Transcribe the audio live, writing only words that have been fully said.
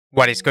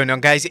What is going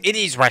on, guys? It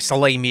is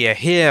Wrestlelamia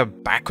here,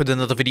 back with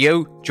another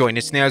video. Join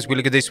us now as we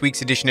look at this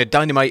week's edition of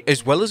Dynamite,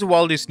 as well as the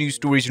wildest news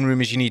stories and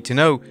rumors you need to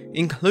know,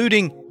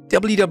 including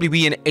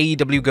WWE and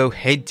AEW go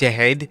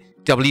head-to-head,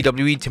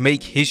 WWE to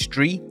make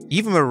history,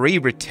 Eva Marie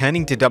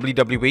returning to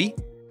WWE,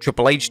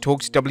 Triple H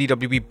talks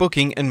WWE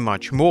booking, and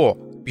much more.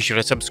 Be sure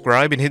to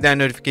subscribe and hit that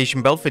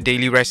notification bell for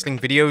daily wrestling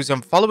videos,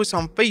 and follow us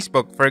on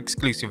Facebook for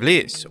exclusive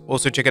lists.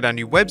 Also check out our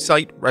new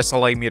website,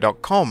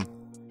 Wrestlelamia.com.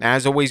 Now,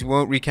 as always, we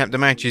won't recap the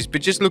matches, but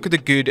just look at the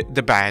good,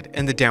 the bad,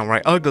 and the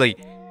downright ugly.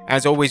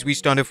 As always, we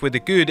start off with the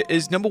good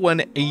as number 1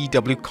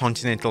 AEW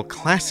Continental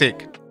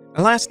Classic.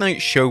 Last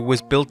night's show was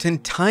built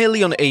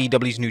entirely on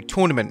AEW's new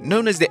tournament,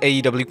 known as the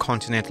AEW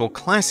Continental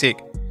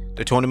Classic.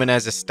 The tournament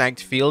has a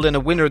stacked field, and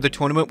a winner of the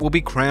tournament will be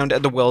crowned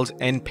at the World's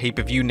End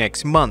pay-per-view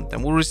next month,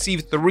 and will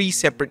receive 3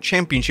 separate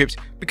championships,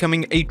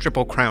 becoming a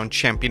Triple Crown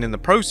champion in the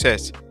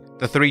process.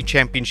 The 3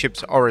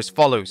 championships are as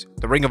follows: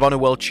 the Ring of Honor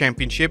World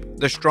Championship,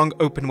 the Strong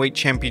Openweight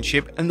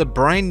Championship, and the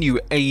brand new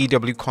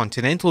AEW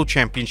Continental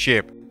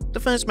Championship. The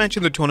first match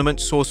in the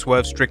tournament saw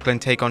Swerve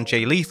Strickland take on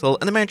Jay Lethal,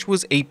 and the match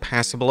was a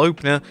passable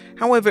opener.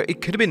 However,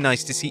 it could have been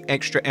nice to see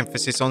extra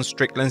emphasis on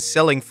Strickland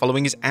selling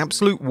following his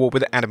absolute war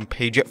with Adam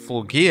Page at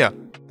Full Gear.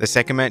 The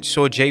second match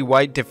saw Jay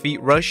White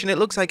defeat Rush, and it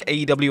looks like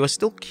AEW are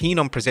still keen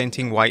on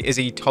presenting White as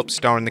a top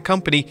star in the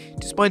company,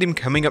 despite him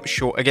coming up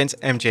short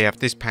against MJF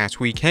this past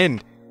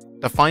weekend.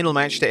 The final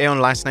match to air on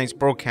last night's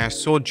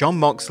broadcast saw Jon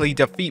Moxley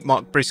defeat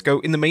Mark Briscoe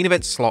in the main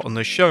event slot on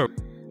the show.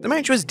 The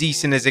match was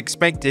decent as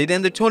expected,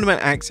 and the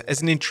tournament acts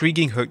as an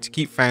intriguing hook to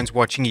keep fans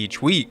watching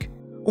each week.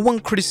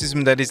 One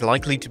criticism that is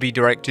likely to be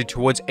directed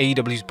towards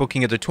AEW's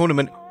booking of the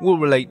tournament will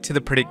relate to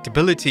the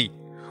predictability.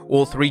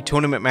 All 3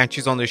 tournament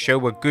matches on the show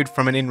were good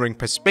from an in-ring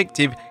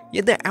perspective,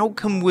 yet their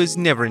outcome was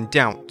never in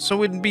doubt,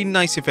 so it'd be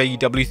nice if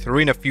AEW threw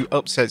in a few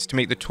upsets to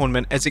make the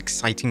tournament as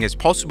exciting as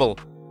possible.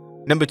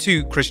 Number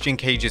 2, Christian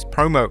Cage's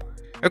promo.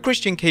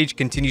 Christian Cage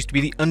continues to be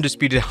the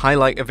undisputed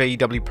highlight of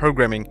AEW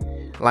programming.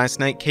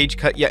 Last night, Cage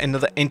cut yet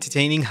another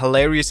entertaining,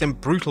 hilarious, and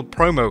brutal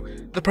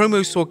promo. The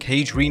promo saw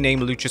Cage rename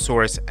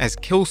Luchasaurus as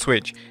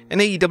Killswitch, and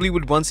AEW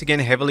would once again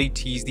heavily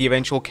tease the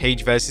eventual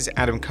Cage vs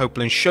Adam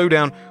Copeland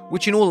showdown,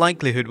 which in all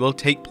likelihood will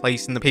take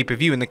place in the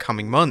pay-per-view in the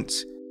coming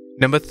months.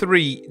 Number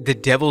 3, the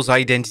Devil's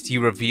identity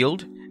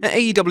revealed.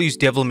 AEW's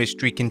Devil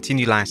mystery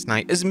continued last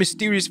night as a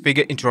mysterious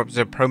figure interrupted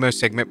a promo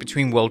segment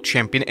between World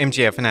Champion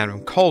MJF and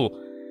Adam Cole.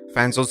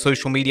 Fans on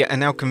social media are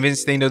now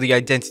convinced they know the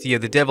identity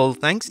of the Devil,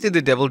 thanks to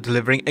the Devil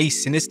delivering a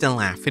sinister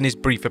laugh in his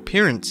brief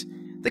appearance.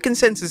 The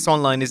consensus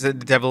online is that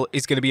the Devil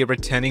is going to be a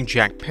returning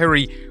Jack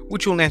Perry,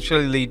 which will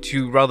naturally lead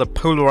to rather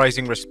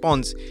polarizing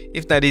response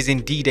if that is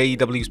indeed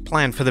AEW's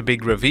plan for the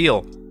big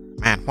reveal.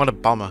 Man, what a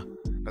bummer.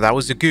 But that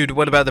was the good.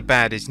 What about the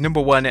bad? Is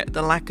number 1,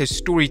 the lack of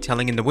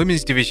storytelling in the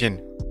women's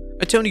division.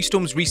 Toni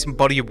Storm's recent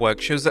body of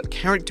work shows that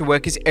character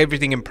work is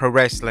everything in pro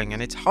wrestling,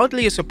 and it's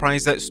hardly a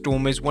surprise that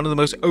Storm is one of the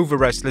most over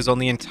wrestlers on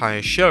the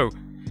entire show.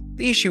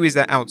 The issue is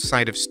that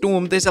outside of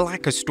Storm, there's a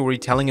lack of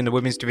storytelling in the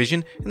women's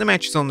division, and the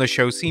matches on the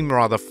show seem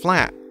rather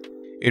flat.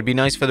 It would be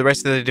nice for the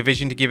rest of the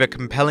division to give a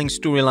compelling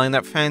storyline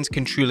that fans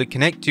can truly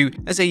connect to,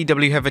 as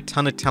AEW have a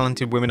ton of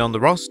talented women on the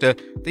roster.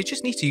 They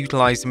just need to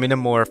utilize them in a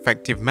more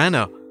effective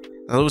manner.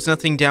 Now, there was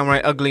nothing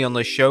downright ugly on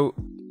the show.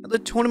 The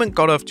tournament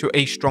got off to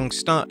a strong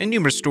start, and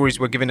numerous stories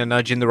were given a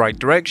nudge in the right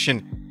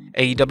direction.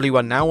 AEW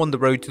are now on the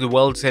road to the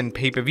World's End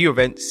pay-per-view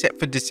event set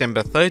for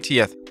December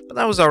 30th. But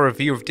that was our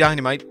review of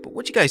Dynamite. But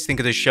what do you guys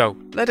think of the show?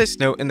 Let us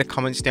know in the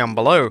comments down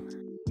below.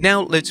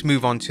 Now let's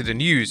move on to the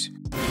news.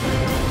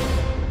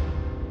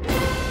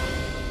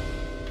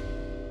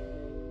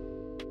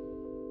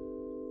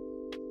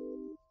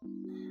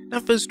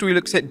 Our first story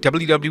looks at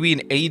WWE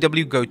and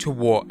AEW go to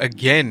war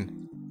again.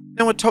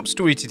 Now, our top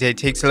story today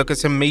takes a look at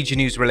some major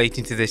news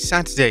relating to this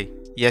Saturday.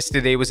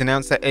 Yesterday it was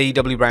announced that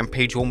AEW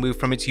Rampage will move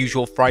from its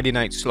usual Friday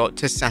night slot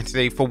to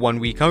Saturday for 1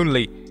 week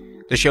only.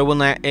 The show will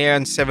now air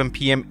on 7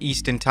 PM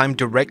Eastern Time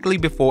directly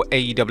before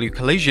AEW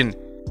Collision.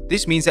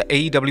 This means that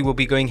AEW will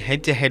be going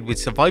head-to-head with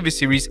Survivor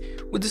Series,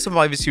 with the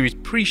Survivor Series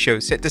pre-show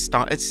set to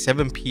start at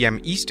 7 PM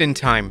Eastern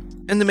Time,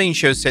 and the main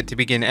show set to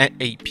begin at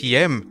 8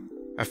 PM.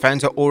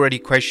 Fans are already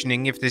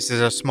questioning if this is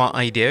a smart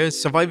idea,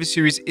 as Survivor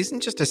Series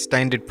isn't just a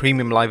standard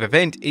premium live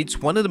event, it's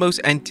one of the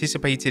most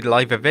anticipated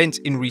live events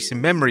in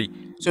recent memory,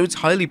 so it's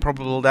highly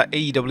probable that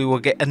AEW will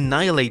get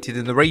annihilated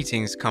in the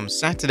ratings come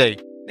Saturday.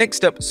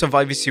 Next up,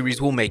 Survivor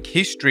Series will make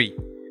history.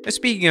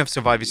 Speaking of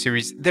Survivor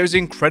Series, there's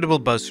incredible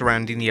buzz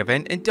surrounding the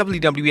event, and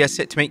WWE are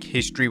set to make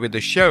history with the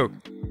show.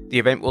 The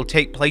event will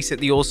take place at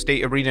the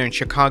Allstate Arena in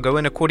Chicago,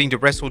 and according to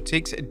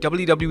WrestleTix,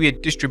 WWE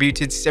had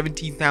distributed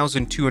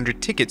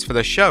 17,200 tickets for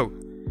the show.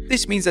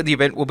 This means that the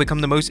event will become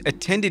the most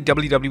attended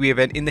WWE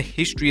event in the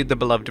history of the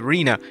beloved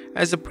arena,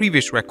 as the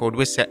previous record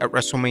was set at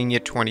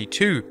WrestleMania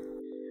 22.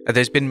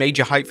 There's been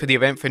major hype for the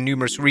event for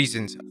numerous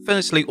reasons.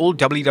 Firstly, all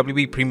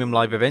WWE premium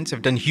live events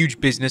have done huge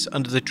business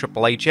under the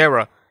Triple H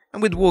era,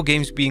 and with War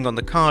Games being on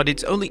the card,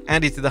 it's only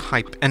added to the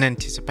hype and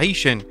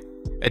anticipation.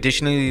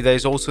 Additionally,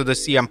 there's also the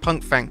CM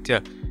Punk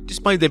factor.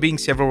 Despite there being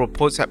several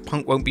reports that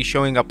Punk won't be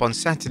showing up on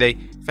Saturday,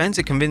 fans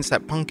are convinced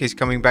that Punk is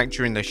coming back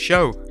during the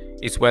show.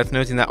 It's worth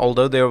noting that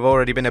although there have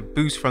already been a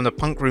boost from the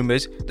Punk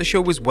rumors, the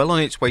show was well on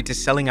its way to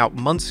selling out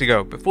months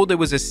ago before there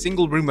was a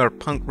single rumor of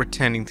Punk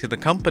returning to the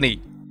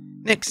company.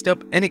 Next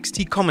up,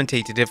 NXT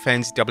Commentator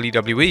Defends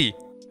WWE.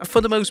 For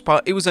the most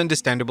part, it was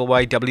understandable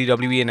why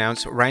WWE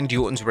announced Randy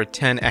Orton's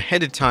return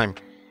ahead of time.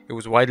 It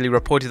was widely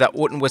reported that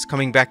Orton was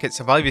coming back at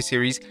Survivor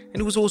Series,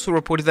 and it was also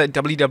reported that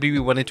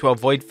WWE wanted to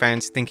avoid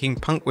fans thinking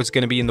Punk was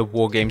going to be in the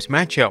War Games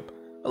matchup.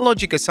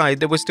 Logic aside,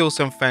 there were still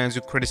some fans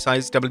who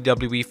criticized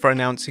WWE for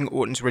announcing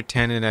Orton's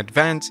return in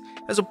advance,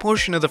 as a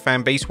portion of the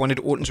fan base wanted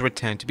Orton's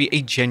return to be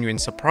a genuine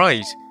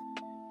surprise.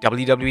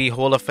 WWE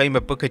Hall of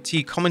Famer Booker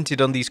T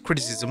commented on these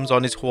criticisms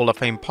on his Hall of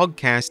Fame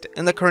podcast,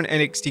 and the current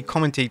NXT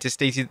commentator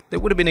stated that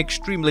it would have been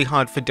extremely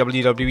hard for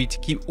WWE to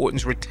keep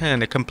Orton's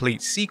return a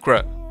complete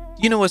secret.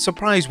 You know, a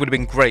surprise would have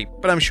been great,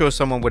 but I'm sure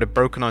someone would have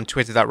broken on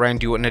Twitter that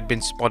Randy Orton had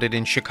been spotted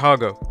in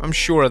Chicago. I'm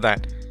sure of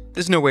that.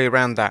 There's no way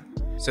around that.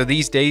 So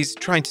these days,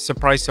 trying to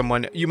surprise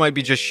someone, you might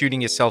be just shooting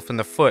yourself in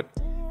the foot.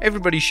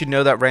 Everybody should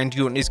know that Randy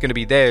Orton is going to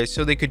be there,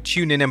 so they could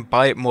tune in and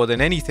buy it more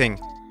than anything.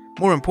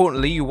 More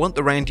importantly, you want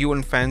the Randy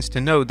Orton fans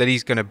to know that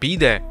he's going to be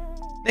there.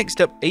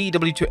 Next up,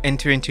 AEW to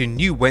enter into a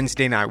new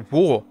Wednesday Night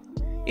War.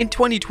 In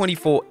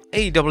 2024,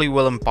 AEW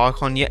will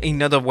embark on yet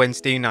another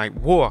Wednesday Night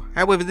War.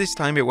 However, this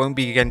time it won't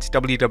be against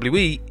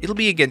WWE, it'll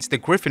be against the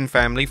Griffin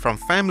family from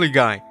Family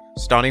Guy.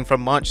 Starting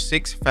from March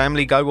 6,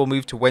 Family Guy will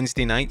move to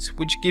Wednesday nights,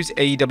 which gives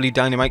AEW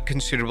Dynamite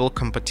considerable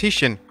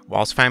competition.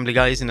 Whilst Family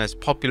Guy isn't as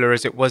popular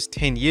as it was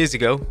 10 years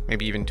ago,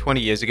 maybe even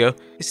 20 years ago,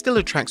 it still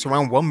attracts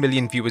around 1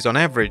 million viewers on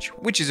average,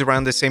 which is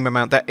around the same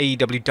amount that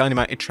AEW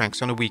Dynamite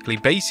attracts on a weekly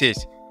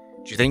basis.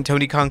 Do you think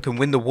Tony Khan can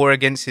win the war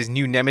against his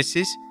new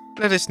nemesis?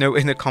 Let us know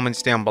in the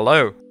comments down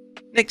below.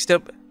 Next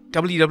up,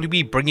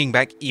 WWE bringing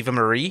back Eva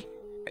Marie.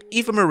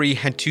 Eva Marie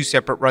had two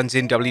separate runs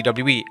in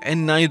WWE,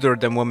 and neither of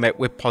them were met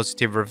with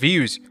positive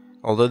reviews.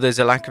 Although there's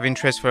a lack of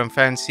interest from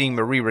fans seeing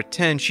Marie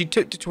return, she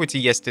took to Twitter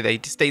yesterday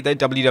to state that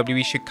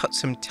WWE should cut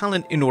some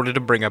talent in order to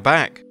bring her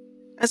back.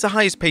 As the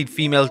highest paid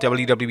female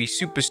WWE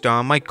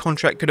superstar, my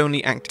contract could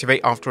only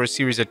activate after a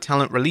series of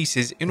talent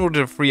releases in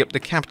order to free up the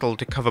capital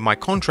to cover my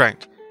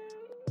contract.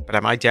 But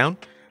am I down?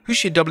 Who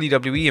should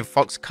WWE and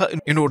Fox cut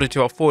in order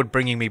to afford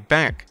bringing me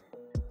back?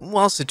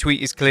 Whilst the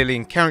tweet is clearly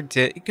in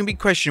character, it can be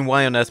questioned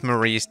why on earth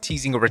Marie is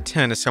teasing a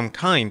return of some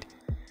kind.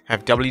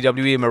 Have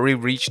WWE and Marie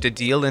reached a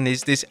deal, and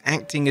is this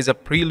acting as a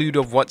prelude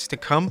of what's to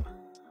come?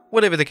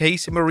 Whatever the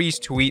case, Marie's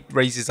tweet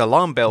raises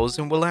alarm bells,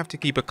 and we'll have to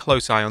keep a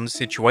close eye on the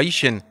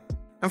situation.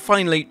 And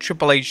finally,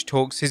 Triple H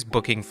talks his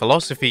booking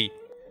philosophy.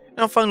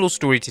 Our final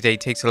story today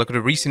takes a look at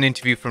a recent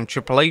interview from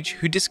Triple H,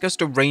 who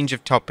discussed a range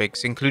of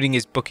topics, including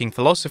his booking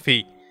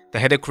philosophy. The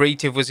head of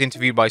creative was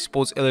interviewed by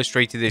Sports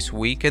Illustrated this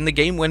week, and the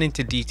game went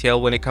into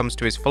detail when it comes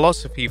to his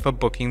philosophy for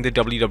booking the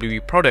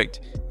WWE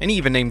product, and he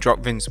even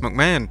name-dropped Vince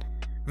McMahon.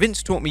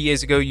 Vince taught me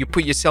years ago, you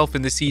put yourself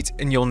in the seats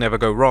and you'll never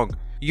go wrong.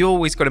 You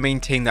always got to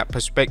maintain that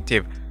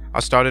perspective. I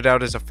started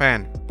out as a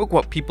fan, book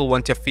what people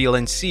want to feel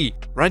and see.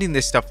 Writing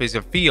this stuff is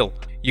a feel.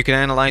 You can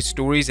analyze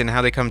stories and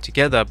how they come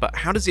together, but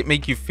how does it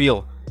make you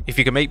feel? If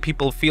you can make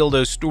people feel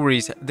those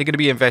stories, they're going to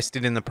be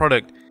invested in the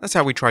product. That's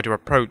how we try to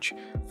approach.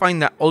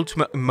 Find that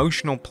ultimate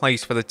emotional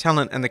place for the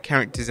talent and the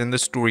characters and the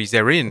stories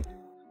they're in.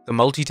 The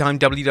multi-time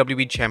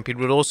WWE champion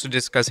would also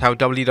discuss how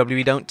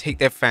WWE don't take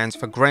their fans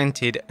for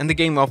granted, and the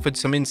game offered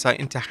some insight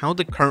into how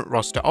the current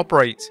roster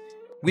operates.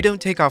 We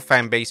don't take our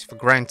fan base for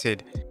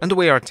granted, and the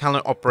way our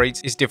talent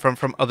operates is different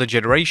from other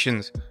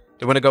generations.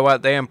 They want to go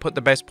out there and put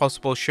the best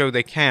possible show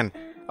they can.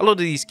 A lot of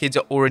these kids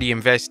are already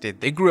invested,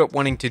 they grew up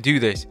wanting to do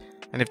this,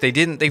 and if they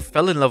didn't, they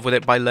fell in love with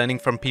it by learning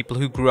from people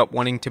who grew up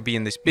wanting to be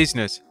in this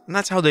business, and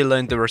that's how they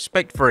learned the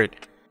respect for it.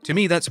 To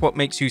me, that's what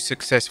makes you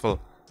successful.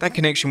 That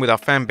connection with our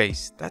fan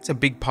base, that's a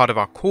big part of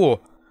our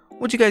core.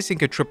 What do you guys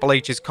think of Triple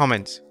H's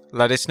comments?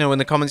 Let us know in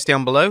the comments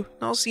down below,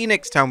 and I'll see you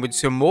next time with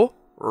some more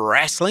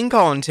wrestling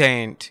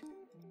content.